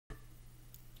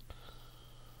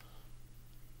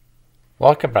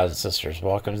Welcome, brothers and sisters.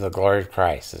 Welcome to the glory of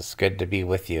Christ. It's good to be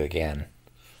with you again.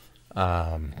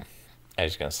 I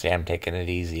was going to say I'm taking it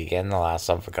easy again. The last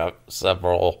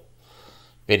several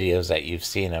videos that you've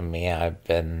seen of me, I've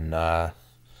been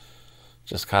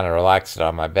just kind of relaxing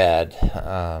on my bed.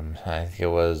 I think it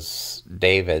was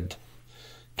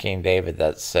King David,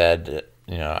 that said,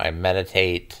 I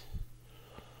meditate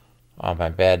on my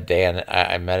bed day and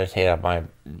I meditate on my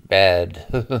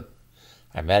bed.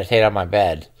 I meditate on my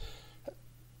bed.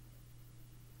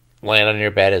 Laying on your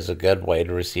bed is a good way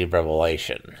to receive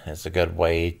revelation. It's a good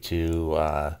way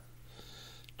to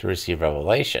receive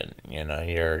revelation.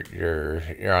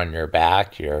 You're on your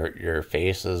back. Your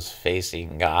face is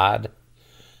facing God,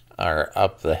 or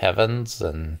up the heavens,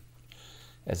 and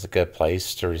it's a good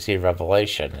place to receive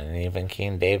revelation. And even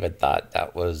King David thought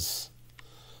that was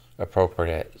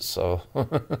appropriate. So,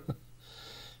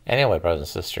 anyway,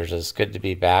 brothers and sisters, it's good to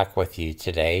be back with you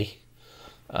today.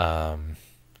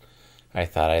 I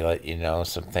thought I'd let you know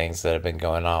some things that have been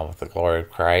going on with the Glory of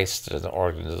Christ as an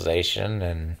organization,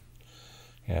 and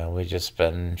we just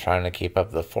been trying to keep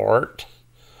up the fort.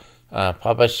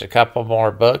 Published a couple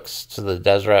more books to the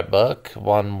Deseret book.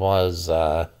 One was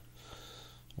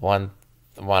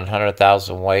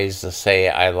 100,000 Ways to Say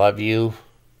I Love You.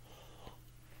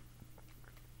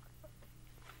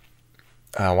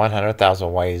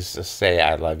 100,000 Ways to Say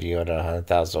I Love You, and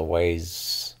 100,000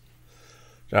 Ways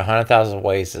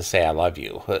to Say I Love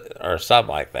You, or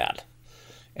something like that.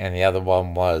 And the other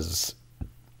one was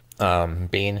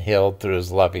Being Healed Through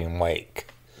His Loving Wake.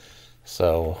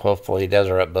 So hopefully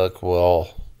Deseret Book will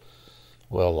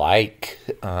like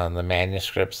the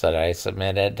manuscripts that I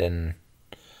submitted, and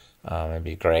it'd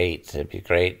be great. It'd be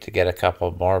great to get a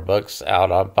couple more books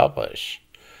out on publish.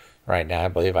 Right now, I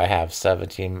believe I have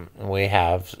 17. We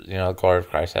have, Glory of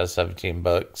Christ has 17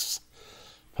 books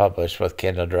published with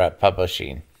Kindle Direct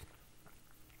Publishing.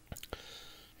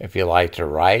 If you like to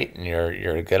write and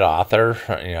you're a good author,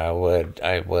 I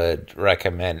would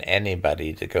recommend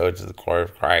anybody to go to the Glory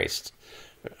of Christ,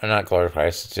 or not Glory of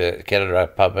Christ, to Kindle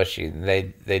Direct Publishing.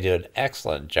 They do an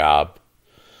excellent job,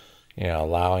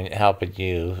 helping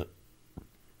you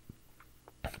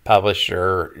publish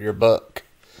your book,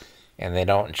 and they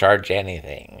don't charge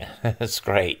anything. It's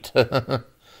great.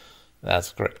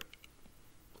 That's great.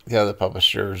 The other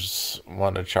publishers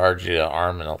want to charge you an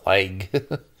arm and a leg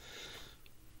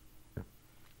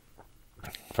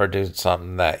for doing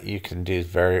something that you can do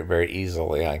very, very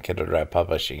easily on Kindle Direct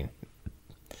Publishing.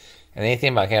 And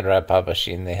anything about Kindle Direct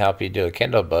Publishing, they help you do a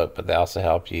Kindle book, but they also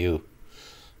help you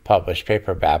publish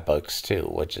paperback books too,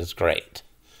 which is great.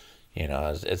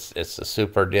 It's a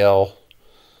super deal,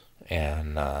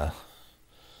 and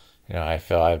I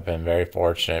feel I've been very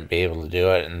fortunate to be able to do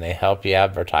it, and they help you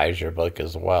advertise your book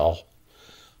as well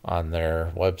on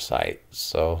their website.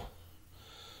 So,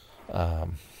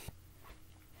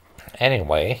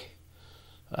 anyway,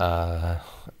 other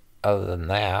than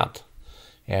that,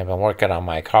 I've been working on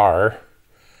my car.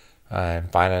 I'm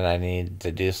finding I need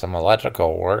to do some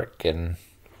electrical work, and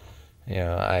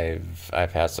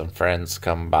I've had some friends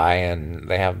come by and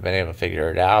they haven't been able to figure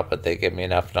it out, but they give me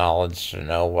enough knowledge to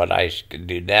know what I should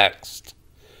do next.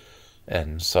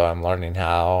 And so I'm learning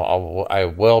I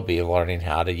will be learning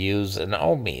how to use an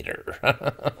ohm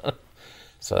meter.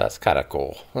 So that's kind of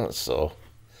cool. So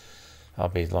I'll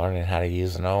be learning how to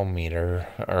use an ohm meter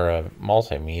or a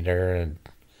multimeter,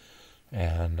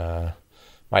 and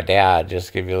my dad, just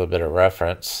to give you a little bit of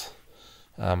reference,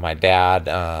 my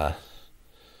dad,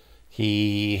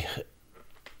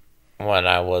 when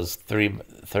I was three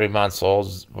months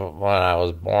old, when I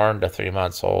was born to 3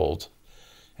 months old,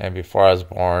 and before I was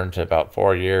born to about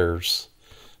 4 years,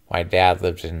 my dad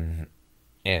lived in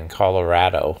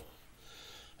Colorado,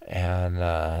 and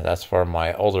that's where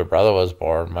my older brother was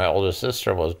born. My older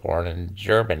sister was born in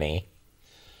Germany,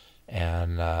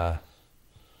 and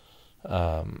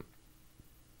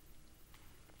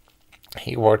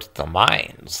he worked at the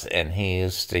mines, and he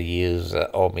used to use an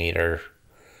ohm meter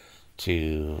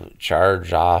to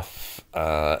charge off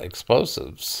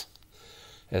explosives.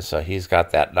 And so he's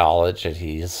got that knowledge, and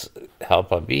he's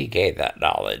helping me gain that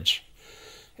knowledge.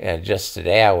 And just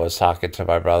today I was talking to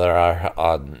my brother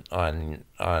on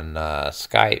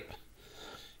Skype,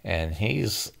 and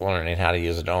he's learning how to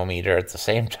use an ohm meter at the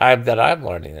same time that I'm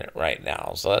learning it right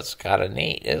now. So that's kind of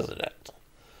neat, isn't it?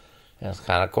 It's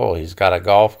kind of cool. He's got a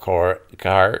golf cart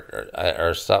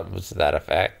or something to that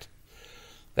effect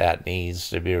that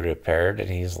needs to be repaired, and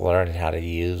he's learning how to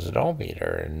use an ohm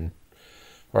meter, and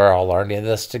we're all learning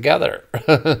this together.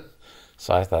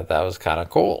 So I thought that was kind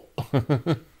of cool.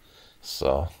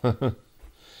 So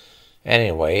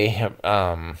anyway,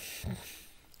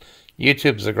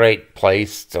 YouTube's a great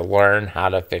place to learn how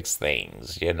to fix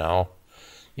things, you know.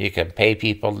 You can pay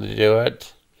people to do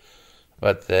it,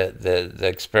 but the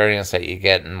experience that you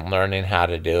get in learning how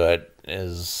to do it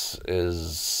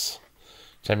is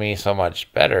to me so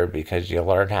much better, because you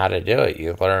learn how to do it.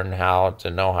 You learn how to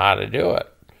know how to do it.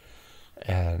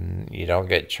 And you don't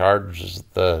get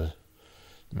charged the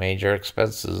major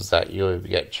expenses that you would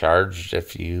get charged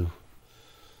if you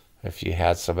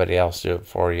had somebody else do it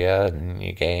for you, and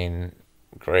you gain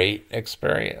great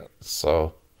experience.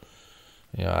 So,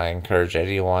 you know, I encourage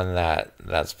anyone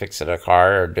that's fixing a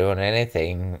car or doing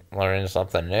anything, learning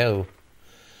something new.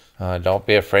 Don't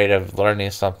be afraid of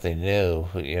learning something new.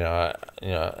 We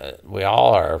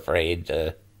all are afraid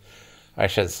to. I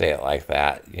should say it like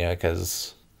that,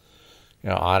 because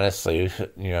honestly,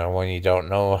 when you don't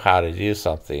know how to do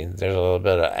something, there's a little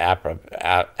bit of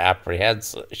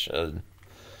apprehension.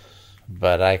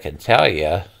 But I can tell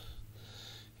you,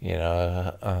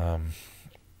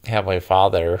 Heavenly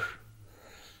Father,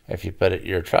 if you put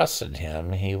your trust in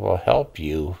Him, He will help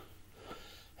you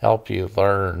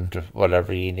learn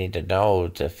whatever you need to know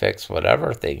to fix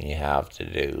whatever thing you have to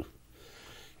do.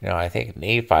 I think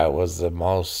Nephi was the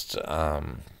most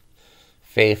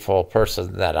faithful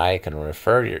person that I can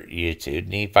refer you to.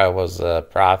 Nephi was a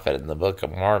prophet in the Book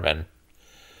of Mormon,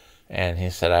 and he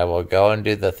said, I will go and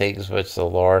do the things which the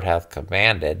Lord hath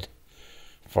commanded,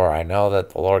 for I know that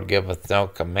the Lord giveth no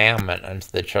commandment unto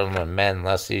the children of men,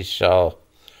 lest He shall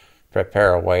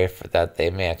prepare a way for that they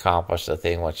may accomplish the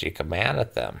thing which He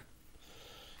commandeth them.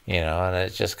 And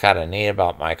it's just kind of neat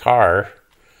about my car.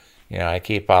 I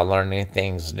keep on learning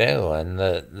things new, and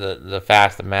the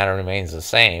fact of the matter remains the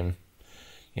same.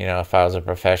 If I was a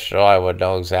professional, I would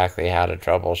know exactly how to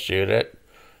troubleshoot it,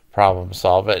 problem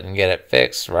solve it, and get it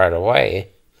fixed right away.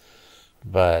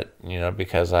 But,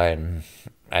 because I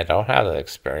don't have the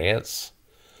experience,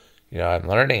 I'm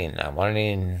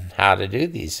learning how to do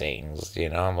these things.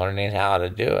 I'm learning how to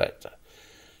do it.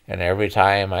 And every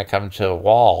time I come to a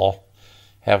wall,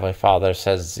 Heavenly Father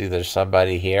says either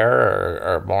somebody here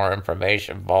or more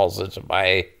information falls into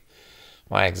my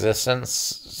existence,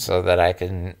 so that I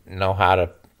can know how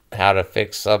to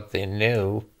fix something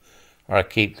new, or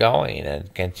keep going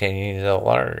and continue to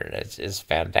learn. It's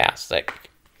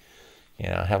fantastic.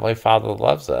 Heavenly Father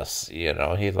loves us. He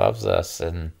loves us,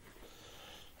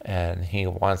 and He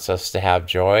wants us to have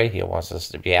joy. He wants us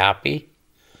to be happy.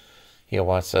 He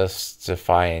wants us to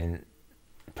find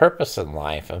purpose in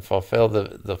life and fulfill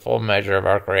the full measure of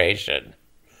our creation.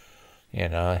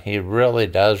 He really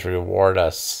does reward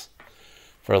us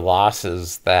for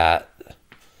losses that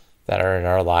are in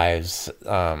our lives.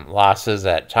 Losses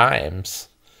at times,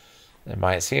 it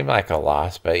might seem like a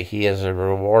loss, but He is a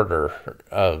rewarder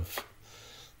of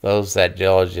those that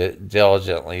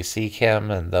diligently seek Him,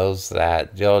 and those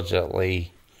that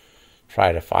diligently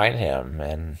try to find Him.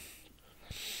 And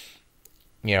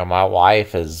my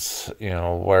wife is,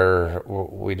 where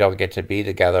we don't get to be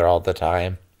together all the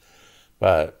time.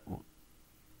 But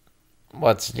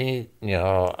what's neat,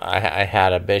 I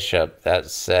had a bishop that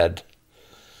said,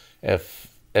 if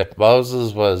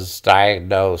Moses was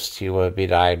diagnosed, he would be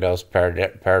diagnosed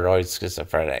paranoid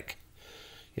schizophrenic.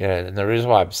 And the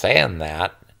reason why I'm saying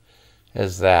that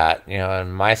is that,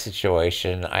 in my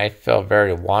situation, I feel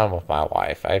very one with my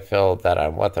wife. I feel that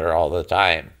I'm with her all the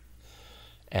time.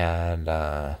 And,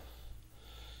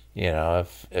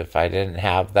 if I didn't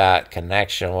have that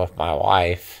connection with my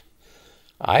wife,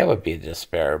 I would be in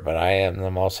despair. But I am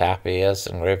the most happiest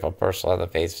and grateful person on the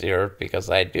face of the earth, because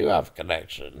I do have a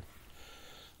connection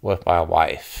with my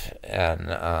wife. And,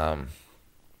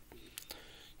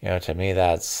 to me,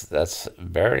 that's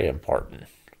very important.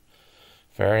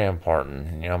 Very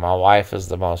important. My wife is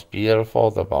the most beautiful,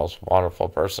 the most wonderful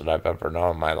person I've ever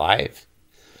known in my life.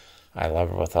 I love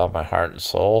her with all my heart and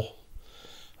soul.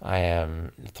 I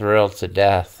am thrilled to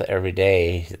death every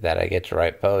day that I get to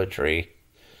write poetry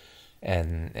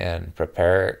and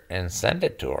prepare it and send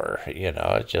it to her.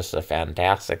 It's just a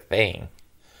fantastic thing.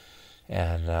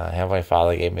 And Heavenly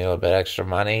Father gave me a little bit extra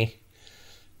money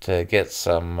to get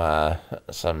some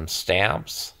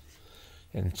stamps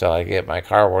until I get my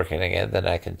car working again. Then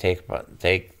I can take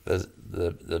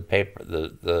the paper,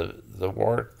 the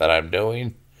work that I'm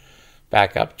doing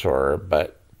back up to her.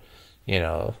 But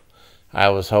I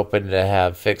was hoping to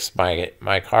have fixed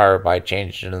my car by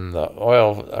changing the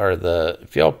oil or the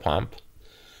fuel pump,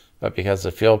 but because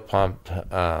the fuel pump,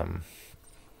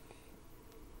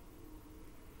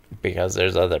 because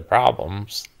there's other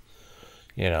problems,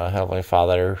 Heavenly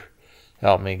Father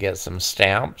helped me get some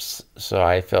stamps, so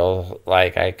I feel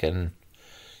like I can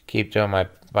keep doing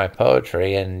my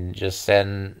poetry and just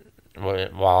send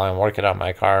while I'm working on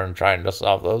my car and trying to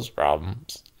solve those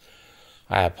problems,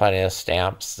 I have plenty of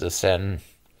stamps to send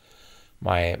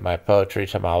my poetry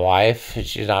to my wife.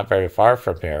 She's not very far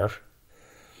from here,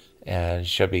 and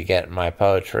she'll be getting my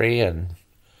poetry, and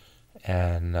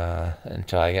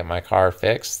until I get my car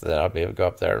fixed, then I'll be able to go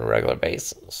up there on a regular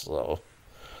basis. So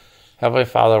Heavenly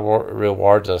Father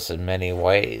rewards us in many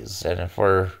ways, and if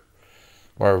we're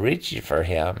reaching for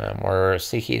Him and we're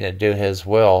seeking to do His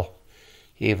will,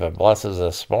 He even blesses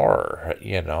us more.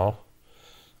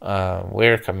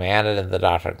 We're commanded in the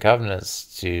Doctrine and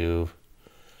Covenants to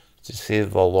see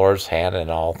the Lord's hand in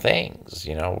all things.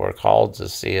 We're called to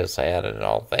see His hand in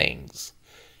all things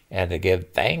and to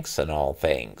give thanks in all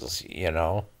things.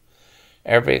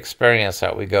 Every experience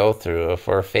that we go through, if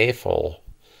we're faithful,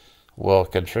 will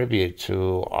contribute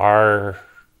to our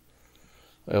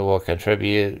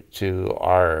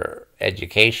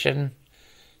education.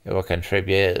 It will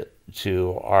contribute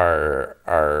to our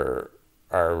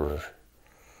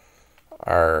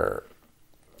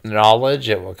knowledge.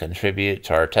 It will contribute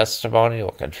to our testimony. It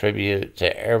will contribute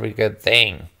to every good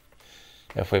thing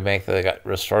if we make the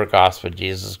restored gospel of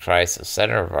Jesus Christ the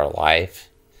center of our life,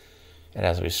 and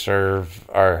as we serve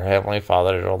our Heavenly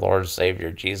Father, our Lord and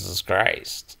Savior, Jesus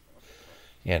Christ.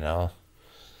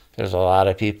 There's a lot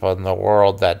of people in the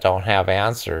world that don't have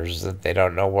answers, that they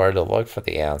don't know where to look for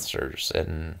the answers,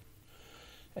 and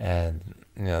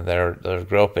they're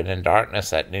groping in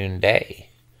darkness at noonday.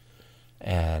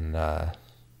 And the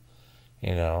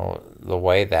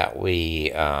way that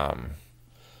we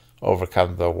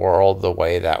overcome the world, the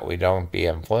way that we don't be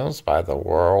influenced by the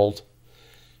world,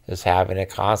 is having a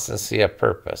constancy of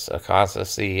purpose, a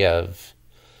constancy of,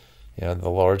 the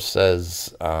Lord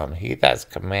says, he that's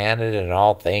commanded in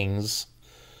all things,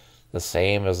 the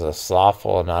same is a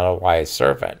slothful and not a wise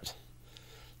servant.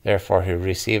 Therefore he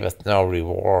receiveth no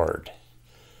reward.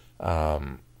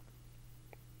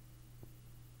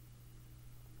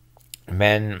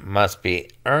 Men must be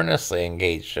earnestly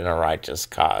engaged in a righteous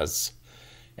cause,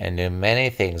 and do many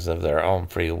things of their own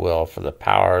free will, for the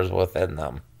power is within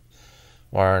them.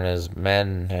 Wherein as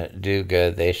men do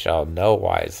good, they shall no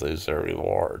wise lose their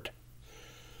reward.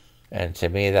 And to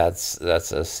me, that's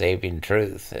a saving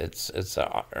truth. It's an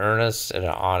earnest and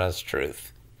an honest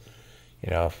truth.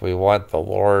 If we want the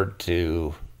Lord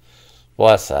to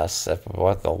bless us, if we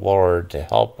want the Lord to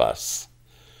help us,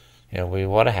 we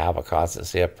want to have a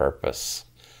constancy of purpose.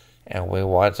 And we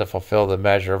want to fulfill the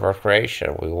measure of our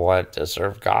creation. We want to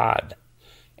serve God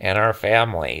and our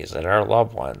families and our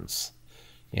loved ones,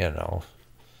 And,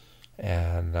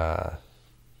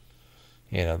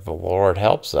 the Lord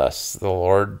helps us. The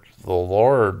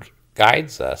Lord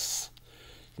guides us,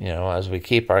 as we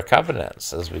keep our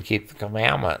covenants, as we keep the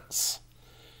commandments,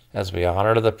 as we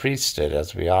honor the priesthood,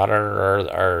 as we honor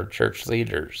our church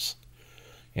leaders.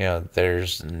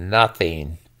 There's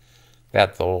nothing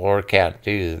that the Lord can't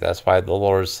do. That's why the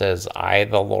Lord says, I,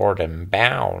 the Lord, am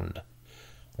bound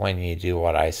when you do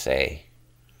what I say,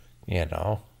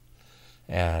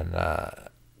 And,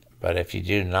 but if you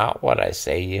do not what I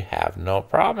say, you have no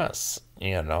promise,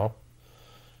 And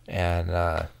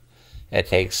it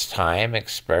takes time,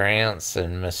 experience,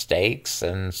 and mistakes,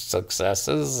 and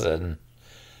successes, and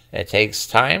it takes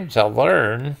time to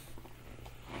learn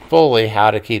fully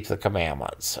how to keep the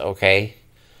commandments, okay?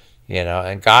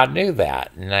 And God knew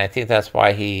that, and I think that's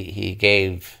why he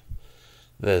gave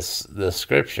the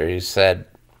scripture. He said,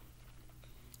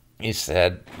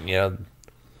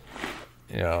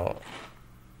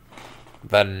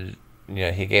 then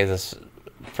he gave this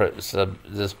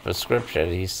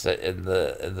prescription. He said in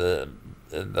the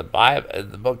Bible,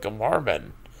 in the Book of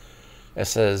Mormon, it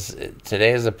says,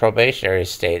 today is a probationary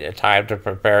state, a time to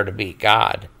prepare to meet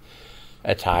God,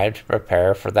 a time to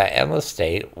prepare for that endless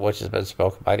state which has been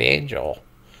spoken by the angel.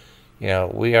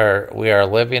 We are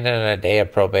living in a day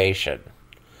of probation.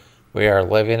 We are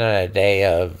living in a day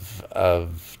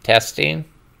of testing,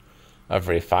 of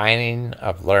refining,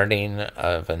 of learning,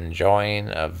 of enjoying,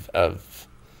 of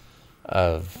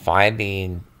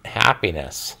finding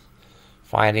happiness,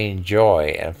 finding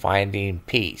joy, and finding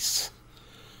peace.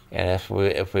 And if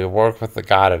we work with the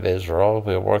God of Israel, if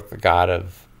we work the God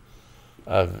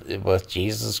with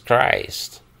Jesus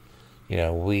Christ,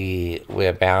 we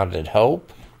abound in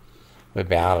hope, we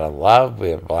abound in love,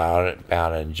 we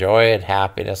abound in joy and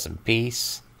happiness and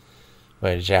peace.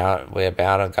 We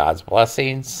abound in God's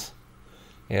blessings.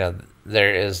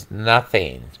 There is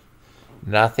nothing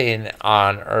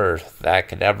on earth that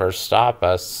can ever stop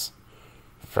us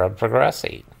from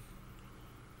progressing.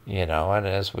 And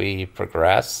as we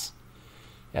progress,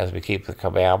 as we keep the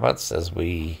commandments, as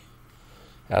we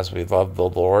as we love the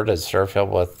Lord and serve Him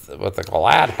with a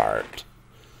glad heart,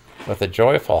 with a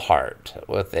joyful heart,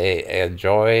 with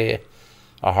a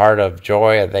heart of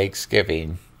joy and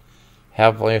thanksgiving.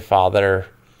 Heavenly Father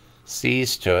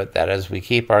sees to it that as we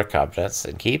keep our covenants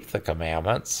and keep the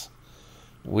commandments,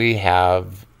 we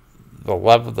have the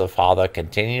love of the Father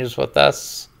continues with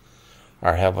us.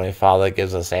 Our Heavenly Father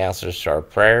gives us answers to our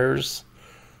prayers.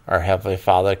 Our Heavenly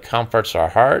Father comforts our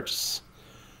hearts.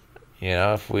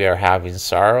 If we are having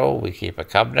sorrow, we keep a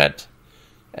covenant,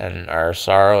 and our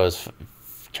sorrow is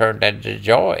turned into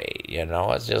joy.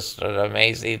 It's just an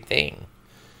amazing thing.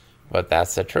 But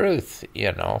that's the truth,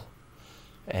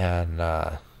 And,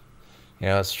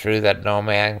 it's true that no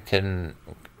man can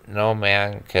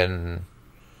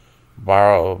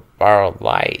borrow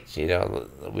light.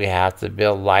 We have to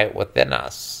build light within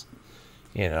us.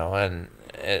 And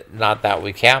not that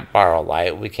we can't borrow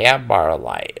light. We can borrow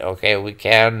light. Okay, we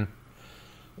can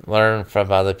learn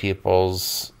from other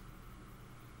people's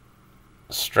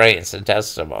strengths and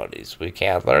testimonies. We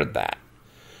can learn that.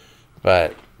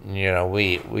 But,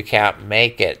 we can't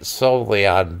make it solely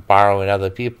on borrowing other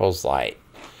people's light.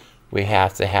 We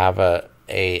have to have a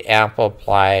ample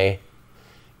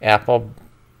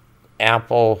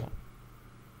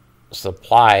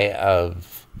supply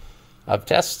of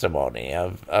testimony,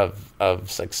 of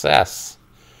success.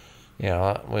 We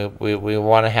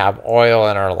want to have oil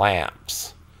in our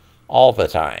lamps all the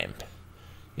time.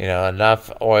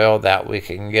 Enough oil that we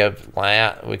can give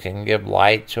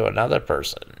light to another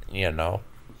person.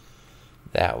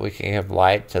 That we can give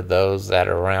light to those that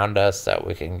are around us. That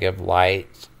we can give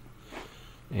light,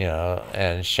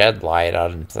 and shed light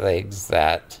on things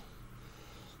that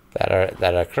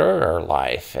occur in our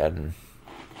life. And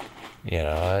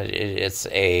it's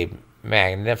a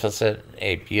magnificent,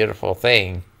 a beautiful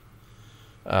thing.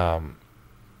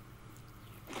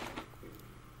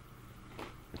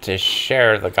 To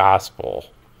share the gospel,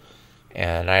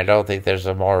 and I don't think there's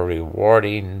a more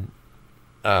rewarding.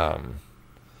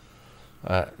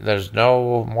 There's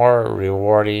no more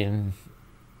rewarding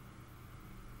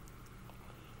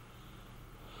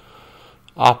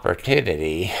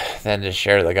opportunity than to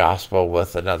share the gospel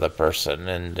with another person,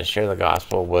 and to share the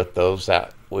gospel with those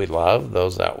that we love,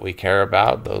 those that we care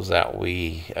about, those that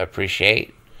we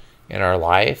appreciate in our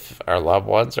life, our loved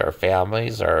ones, our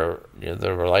families,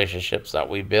 the relationships that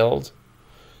we build.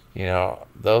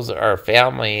 Those are our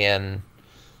family, and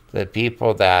the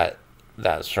people that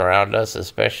surround us,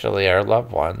 especially our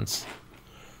loved ones,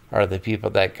 are the people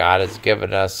that God has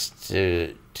given us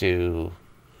to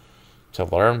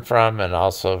learn from, and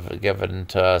also given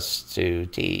to us to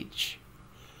teach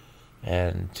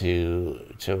and to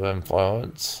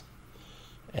influence.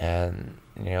 And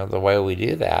the way we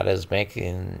do that is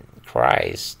making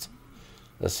Christ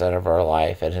the center of our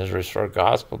life, and His restored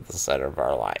gospel the center of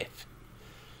our life.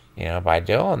 By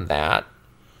doing that,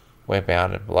 we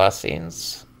abound in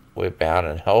blessings, we abound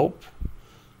in hope,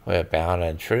 we abound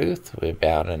in truth, we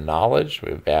abound in knowledge,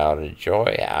 we abound in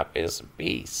joy, happiness, and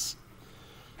peace.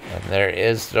 And there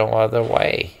is no other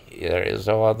way. There is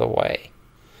no other way.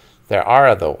 There are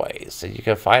other ways, and you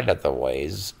can find other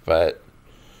ways, but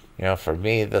for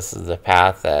me, this is the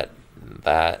path that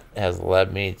has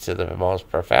led me to the most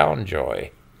profound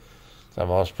joy, the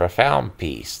most profound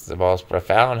peace, the most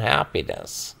profound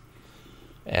happiness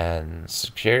and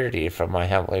security from my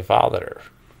Heavenly Father.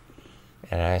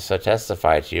 And I so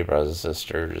testify to you, brothers and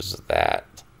sisters, that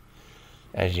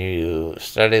as you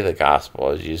study the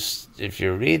gospel, if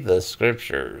you read the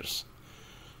scriptures,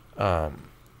 the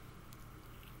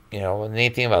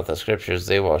neat thing about the scriptures,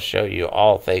 they will show you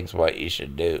all things what you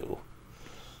should do.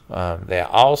 They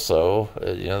also,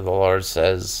 the Lord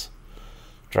says,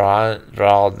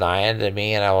 draw nigh unto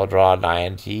me, and I will draw nigh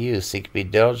unto you. Seek me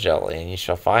diligently, and you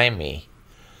shall find me.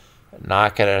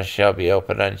 Knock, and it shall be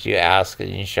opened unto you. Ask, and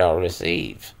you shall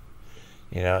receive.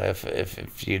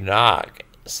 If you knock,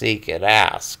 seek, and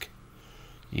ask,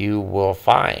 you will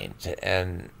find.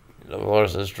 And the Lord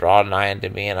says, draw nigh unto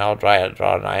me, and I'll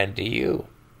draw nigh unto you.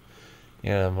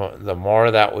 The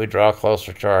more that we draw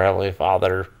closer to our Heavenly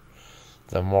Father,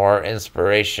 the more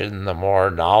inspiration, the more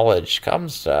knowledge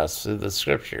comes to us through the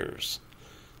scriptures,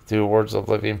 through words of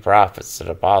living prophets and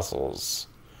apostles,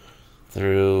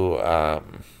 through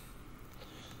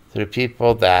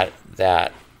people that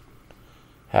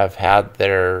have had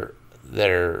their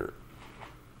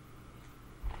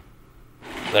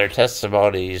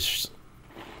testimonies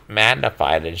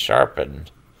magnified and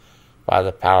sharpened by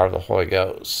the power of the Holy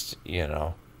Ghost,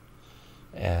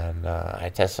 and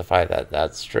I testify that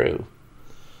that's true.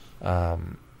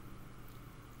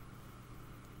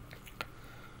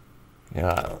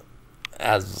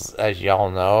 as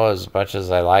y'all know, as much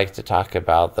as I like to talk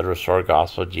about the restored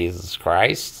gospel of Jesus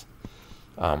Christ,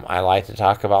 I like to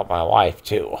talk about my wife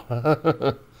too.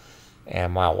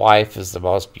 And my wife is the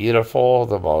most beautiful,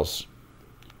 the most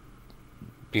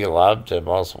beloved, and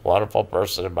most wonderful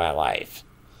person in my life.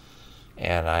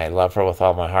 And I love her with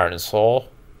all my heart and soul.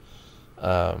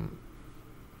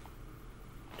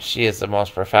 She is the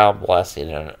most profound blessing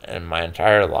in my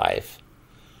entire life.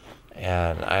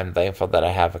 And I'm thankful that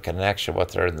I have a connection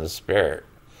with her in the spirit.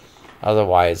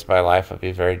 Otherwise, my life would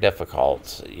be very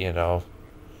difficult,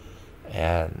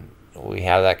 And we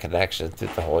have that connection through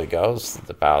the Holy Ghost, through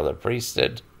the power of the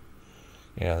priesthood,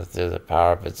 through the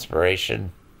power of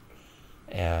inspiration.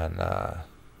 And,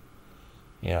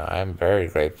 I'm very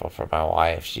grateful for my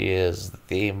wife. She is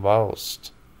the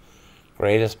most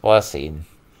greatest blessing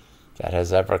that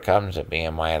has ever come to me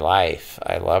in my life.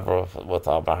 I love her with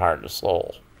all my heart and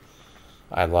soul.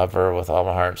 I love her with all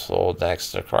my heart and soul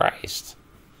next to Christ.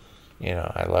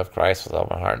 I love Christ with all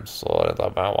my heart and soul. I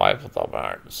love my wife with all my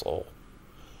heart and soul.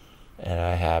 And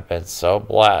I have been so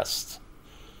blessed,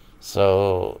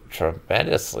 so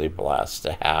tremendously blessed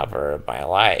to have her in my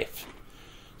life.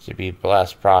 To be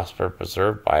blessed, prospered,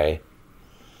 preserved by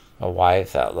a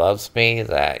wife that loves me,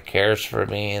 that cares for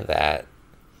me, that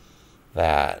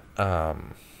I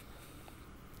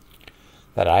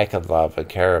could love and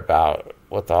care about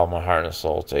with all my heart and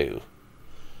soul too.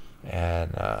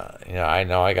 And I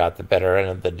know I got the better end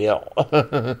of the deal.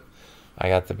 I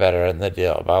got the better end of the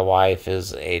deal. My wife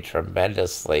is a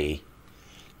tremendously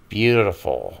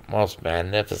beautiful, most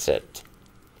magnificent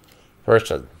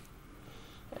person.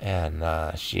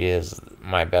 And she is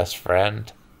my best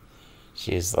friend.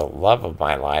 She's the love of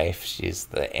my life. She's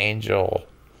the angel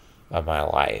of my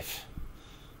life.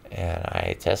 And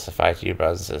I testify to you,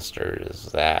 brothers and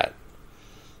sisters, that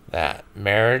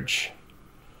marriage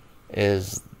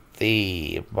is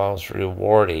the most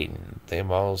rewarding, the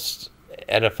most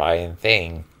edifying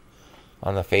thing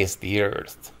on the face of the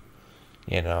earth.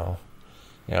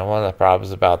 One of the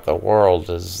problems about the world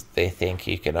is they think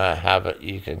you cannot have it.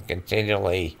 You can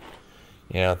continually,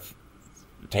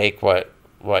 take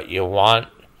what you want,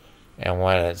 and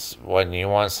when you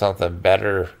want something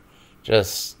better,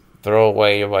 just throw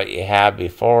away what you had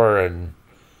before and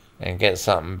get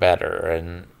something better.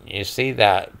 And you see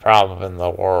that problem in the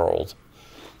world.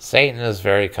 Satan is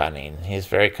very cunning. He's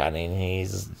very cunning.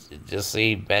 He's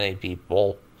deceived many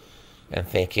people in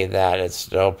thinking that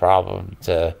it's no problem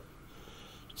to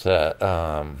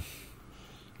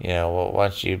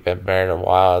once you've been married a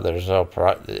while, there's no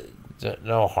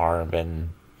harm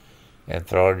in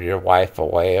throwing your wife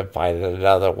away and finding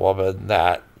another woman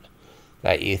that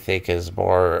you think is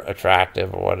more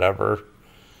attractive or whatever.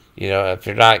 If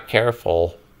you're not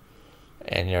careful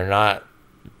and you're not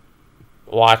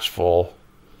watchful,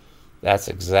 that's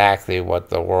exactly what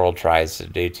the world tries to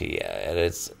do to you. And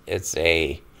it's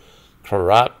a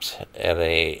corrupt and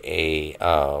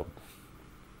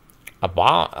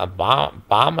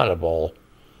abominable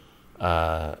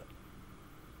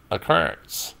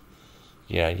occurrence.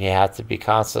 You have to be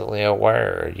constantly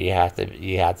aware. You have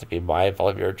to be mindful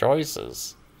of your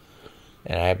choices.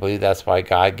 And I believe that's why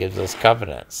God gives us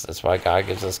covenants. That's why God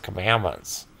gives us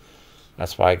commandments.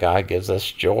 That's why God gives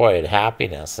us joy and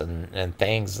happiness and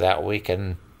things that we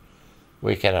can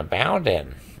abound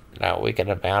in. That we can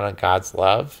abound in God's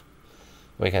love.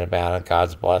 We can abound in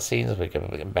God's blessings. We can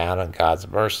abound in God's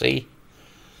mercy,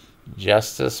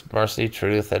 justice, mercy,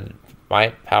 truth, and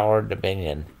might, power,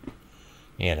 dominion.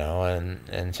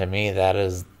 And to me, that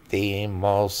is the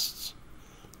most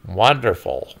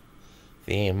wonderful,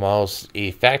 the most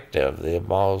effective, the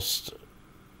most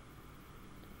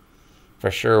for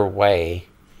sure way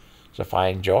to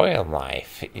find joy in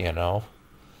life.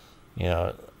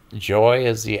 Joy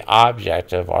is the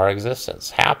object of our existence.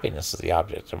 Happiness is the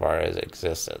object of our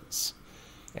existence,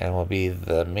 and will be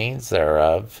the means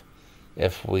thereof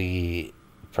if we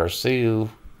pursue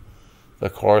the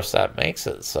course that makes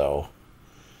it so.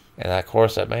 And that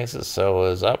course that makes it so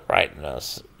is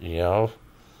uprightness,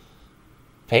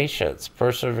 patience,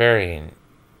 persevering,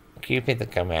 keeping the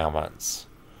commandments,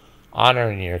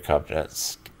 honoring your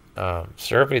covenants,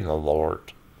 serving the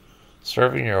Lord,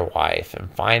 serving your wife, and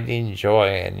finding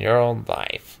joy in your own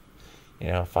life,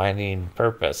 finding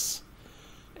purpose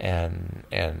and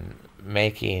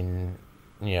making,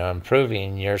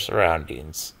 improving your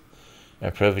surroundings,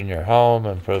 improving your home,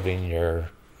 improving your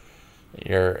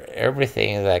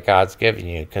everything that God's given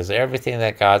you, because everything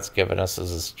that God's given us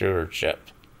is a stewardship.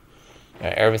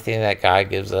 Everything that God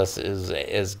gives us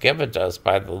is given to us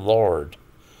by the Lord.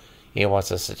 He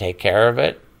wants us to take care of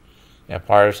it, and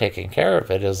part of taking care of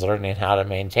it is learning how to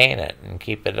maintain it and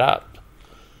keep it up.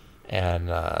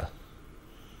 And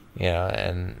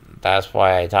and that's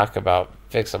why I talk about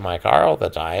fixing my car all the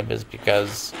time, is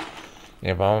because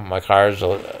my car is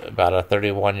about a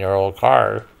 31-year-old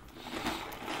car,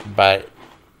 but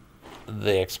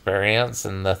the experience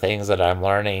and the things that I'm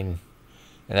learning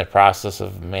in the process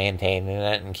of maintaining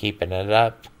it and keeping it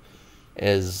up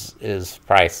is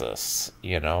priceless.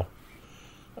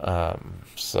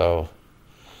 So,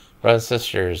 brothers and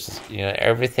sisters,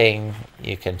 everything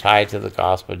you can tie to the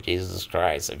gospel of Jesus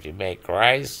Christ. If you make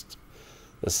Christ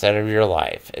the center of your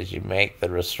life, as you make the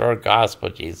restored gospel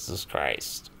of Jesus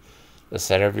Christ the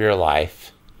center of your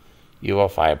life, you will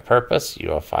find purpose, you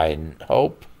will find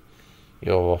hope,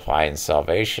 you will find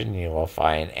salvation, you will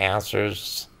find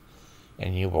answers,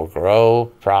 and you will grow,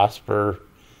 prosper,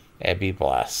 and be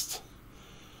blessed.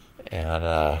 And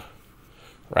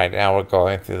right now we're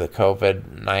going through the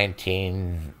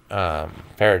COVID-19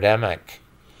 pandemic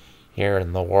here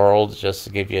in the world. Just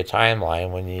to give you a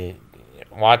timeline, when you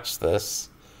watch this,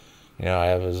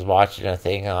 I was watching a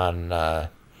thing on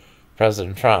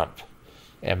President Trump.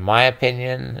 In my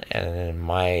opinion, and in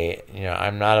my,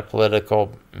 I'm not a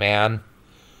political man,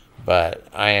 but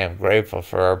I am grateful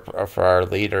for our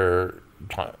leader,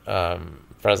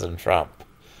 President Trump.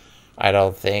 I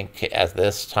don't think at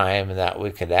this time that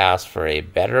we could ask for a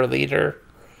better leader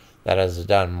that has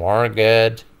done more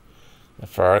good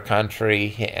for our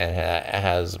country and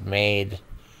has made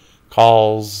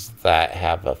calls that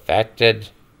have affected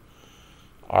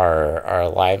our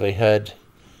livelihood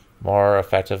more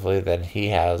effectively than he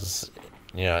has,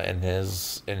 in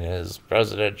his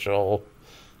presidential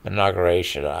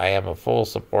inauguration. I am a full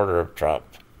supporter of Trump,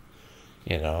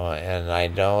 and I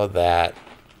know that,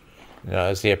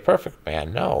 is he a perfect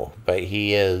man? No, but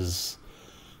he is,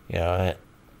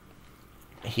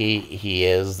 he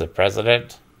is the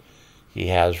president. He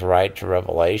has right to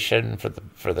revelation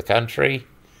for the country,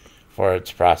 for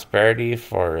its prosperity,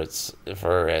 for its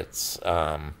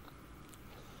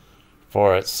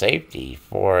safety,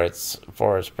 for its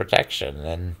protection,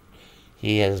 and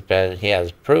he has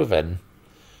proven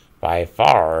by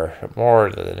far more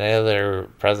than any other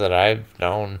president I've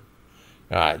known.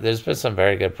 There's been some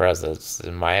very good presidents,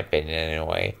 in my opinion,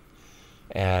 anyway,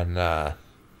 and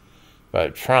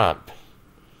but Trump,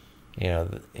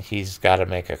 he's got to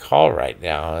make a call right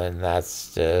now, and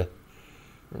that's to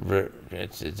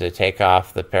take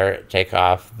off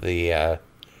the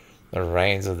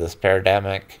reins of this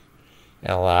pandemic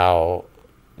and allow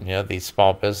these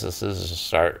small businesses to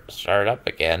start up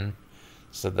again,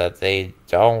 so that they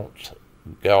don't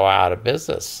go out of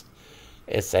business.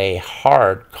 It's a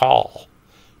hard call.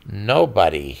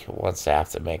 Nobody wants to have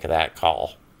to make that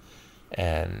call.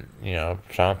 And,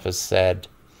 Trump has said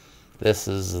this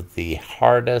is the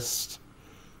hardest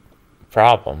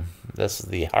problem. This is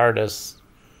the hardest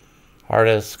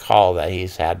call that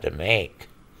he's had to make.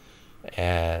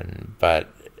 But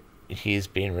he's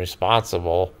being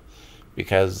responsible,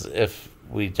 because if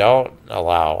we don't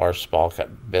allow our small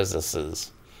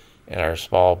businesses and our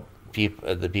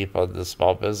the people in the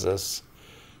small business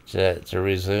to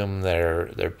resume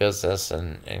their business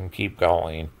and keep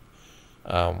going,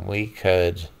 we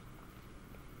could,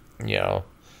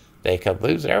 they could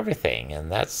lose everything,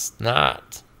 and that's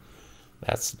not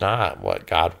what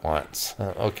God wants.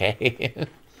 Okay.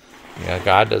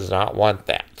 God does not want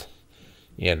that,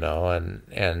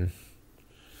 and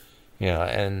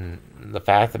the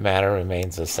fact of the matter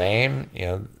remains the same.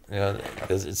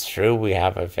 It's true, we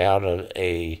haven't found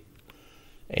a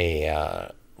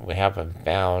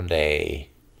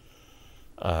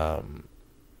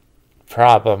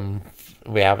problem.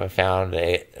 We haven't found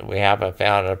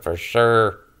a for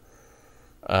sure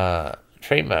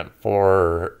treatment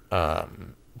for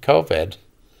COVID,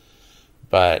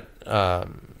 but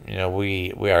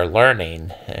we are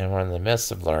learning, and we're in the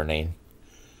midst of learning,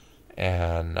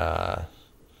 and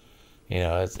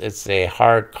it's a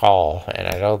hard call, and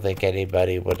I don't think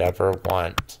anybody would ever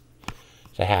want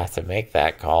to have to make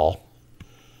that call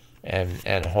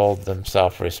and hold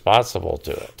themselves responsible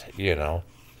to it,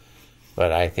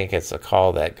 But I think it's a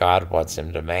call that God wants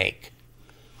him to make,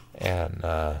 and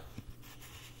I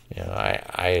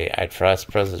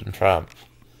trust President Trump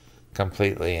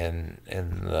completely in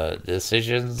the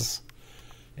decisions,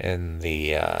 in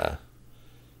the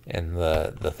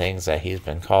things that he's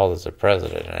been called as a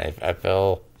president. And I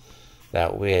feel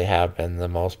that we have been the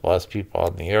most blessed people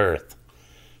on the earth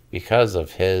because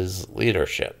of his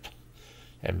leadership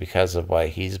and because of what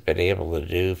he's been able to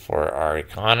do for our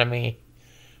economy,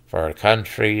 for our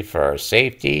country, for our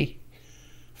safety,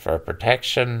 for our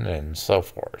protection, and so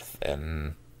forth.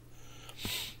 And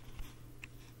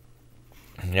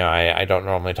I don't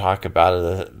normally talk about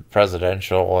the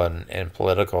presidential and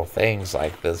political things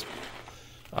like this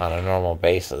on a normal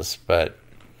basis, but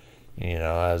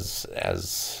as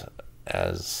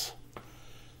as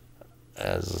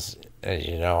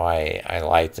you know, I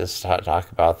like to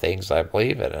talk about things I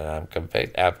believe in, and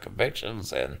have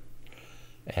convictions in,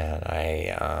 and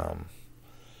I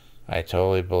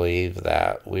totally believe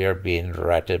that we are being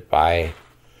directed by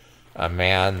a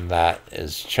man that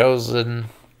is chosen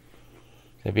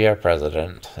to be our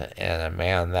president, and a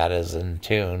man that is in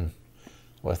tune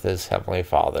with his Heavenly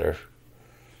Father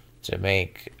to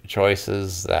make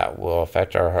choices that will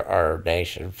affect our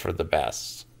nation for the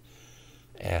best.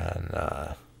 And,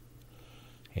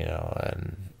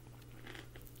 and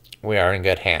we are in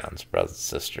good hands, brothers and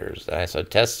sisters. And I so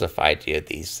testify to you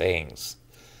these things.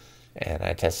 And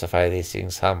I testify these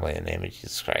things humbly in the name of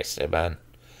Jesus Christ. Amen.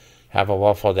 Have a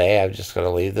wonderful day. I'm just going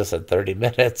to leave this at 30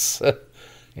 minutes.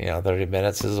 30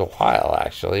 minutes is a while,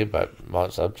 actually, but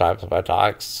sometimes my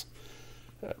talks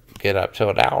get up to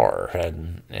an hour,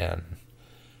 and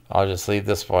I'll just leave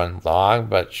this one long,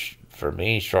 but for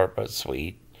me, short but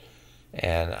sweet.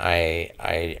 And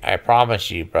I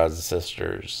promise you, brothers and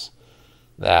sisters,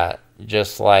 that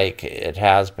just like it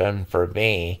has been for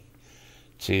me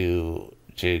to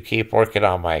keep working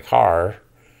on my car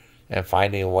and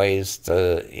finding ways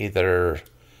to either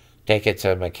take it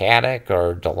to a mechanic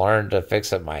or to learn to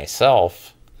fix it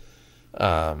myself,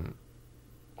 that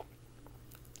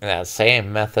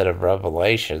same method of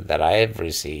revelation that I have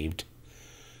received,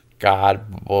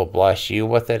 God will bless you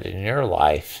with it in your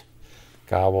life.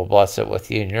 God will bless it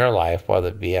with you in your life, whether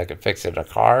it be fixing a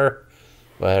car,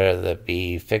 whether it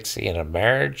be fixing a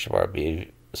marriage, whether it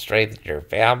be strengthening your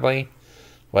family,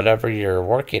 whatever you're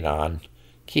working on,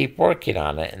 keep working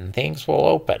on it, and things will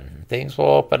open. Things will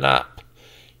open up.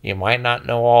 You might not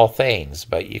know all things,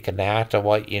 but you can act on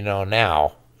what you know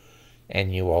now,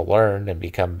 and you will learn and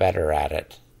become better at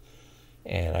it.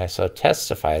 And I so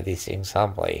testify these things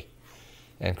humbly.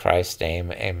 In Christ's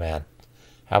name, amen.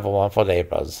 Have a wonderful day,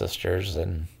 brothers and sisters,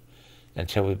 and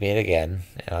until we meet again,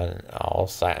 I'm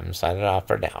signing off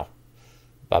for now.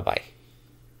 Bye-bye.